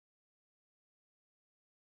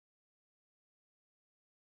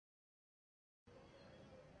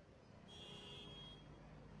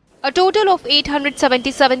A total of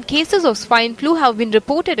 877 cases of swine flu have been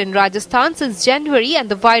reported in Rajasthan since January, and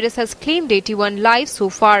the virus has claimed 81 lives so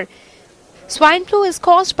far. Swine flu is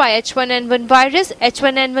caused by H1N1 virus.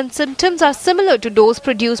 H1N1 symptoms are similar to those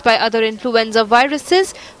produced by other influenza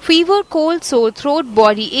viruses: fever, cold, sore throat,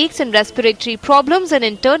 body aches and respiratory problems, and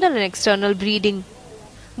internal and external bleeding.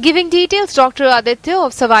 Giving details, Dr. Aditya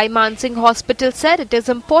of Savai Mansingh Hospital said it is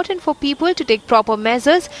important for people to take proper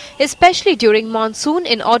measures, especially during monsoon,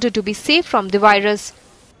 in order to be safe from the virus.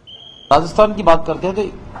 Rajasthan की बात करते हैं तो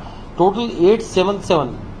total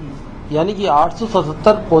 877 यानी कि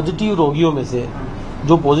 877 positive रोगियों में से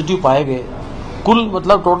जो पॉजिटिव पाए गए, कुल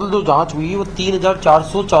मतलब टोटल जो जांच हुई वो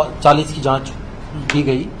 3440 की जांच की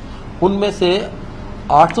गई। उनमें से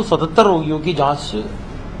 877 रोगियों की जांच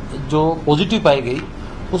जो पॉजिटिव पाई गई,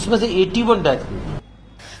 उसमें से 81 डेथ हुई।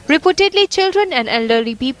 Reportedly, children and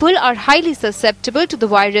elderly people are highly susceptible to the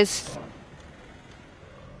virus.